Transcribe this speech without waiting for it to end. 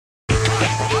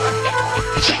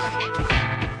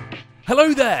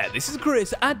Hello there, this is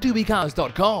Chris at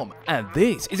Dubicars.com, and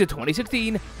this is a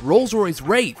 2016 Rolls-Royce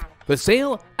Wraith for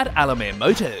sale at Alamere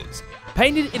Motors.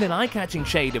 Painted in an eye-catching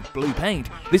shade of blue paint,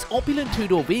 this opulent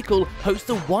two-door vehicle hosts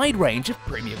a wide range of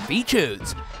premium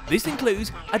features. This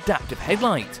includes adaptive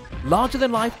headlights,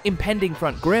 larger-than-life impending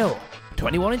front grille,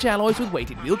 21-inch alloys with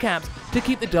weighted wheel caps to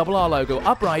keep the R logo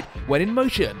upright when in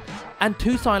motion, and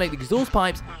two silent exhaust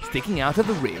pipes sticking out of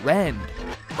the rear end.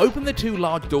 Open the two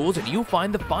large doors and you'll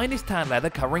find the finest tan leather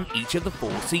covering each of the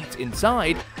 4 seats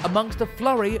inside, amongst a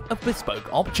flurry of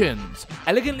bespoke options.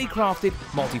 Elegantly crafted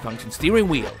multifunction steering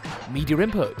wheel, media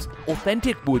inputs,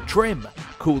 authentic wood trim,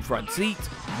 cooled front seats,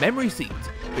 memory seats,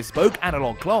 bespoke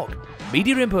analog clock,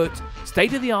 media inputs,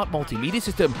 state-of-the-art multimedia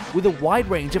system with a wide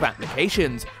range of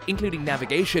applications, including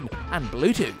navigation and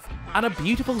Bluetooth, and a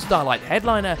beautiful starlight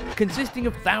headliner consisting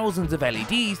of thousands of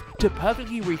LEDs to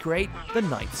perfectly recreate the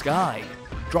night sky.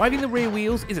 Driving the rear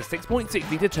wheels is a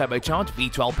 6.6-litre turbocharged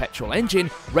V12 petrol engine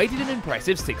rated an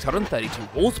impressive 632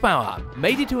 horsepower.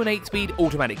 Mated to an 8-speed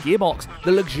automatic gearbox,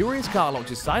 the luxurious car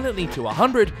launches silently to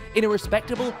 100 in a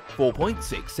respectable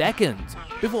 4.6 seconds,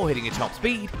 before hitting a top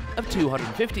speed of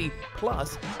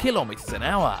 250+ kilometers an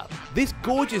hour. This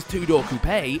gorgeous two-door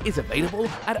coupe is available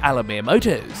at Alamere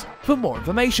Motors. For more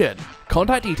information,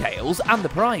 contact details and the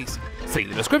price, see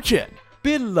the description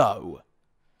below.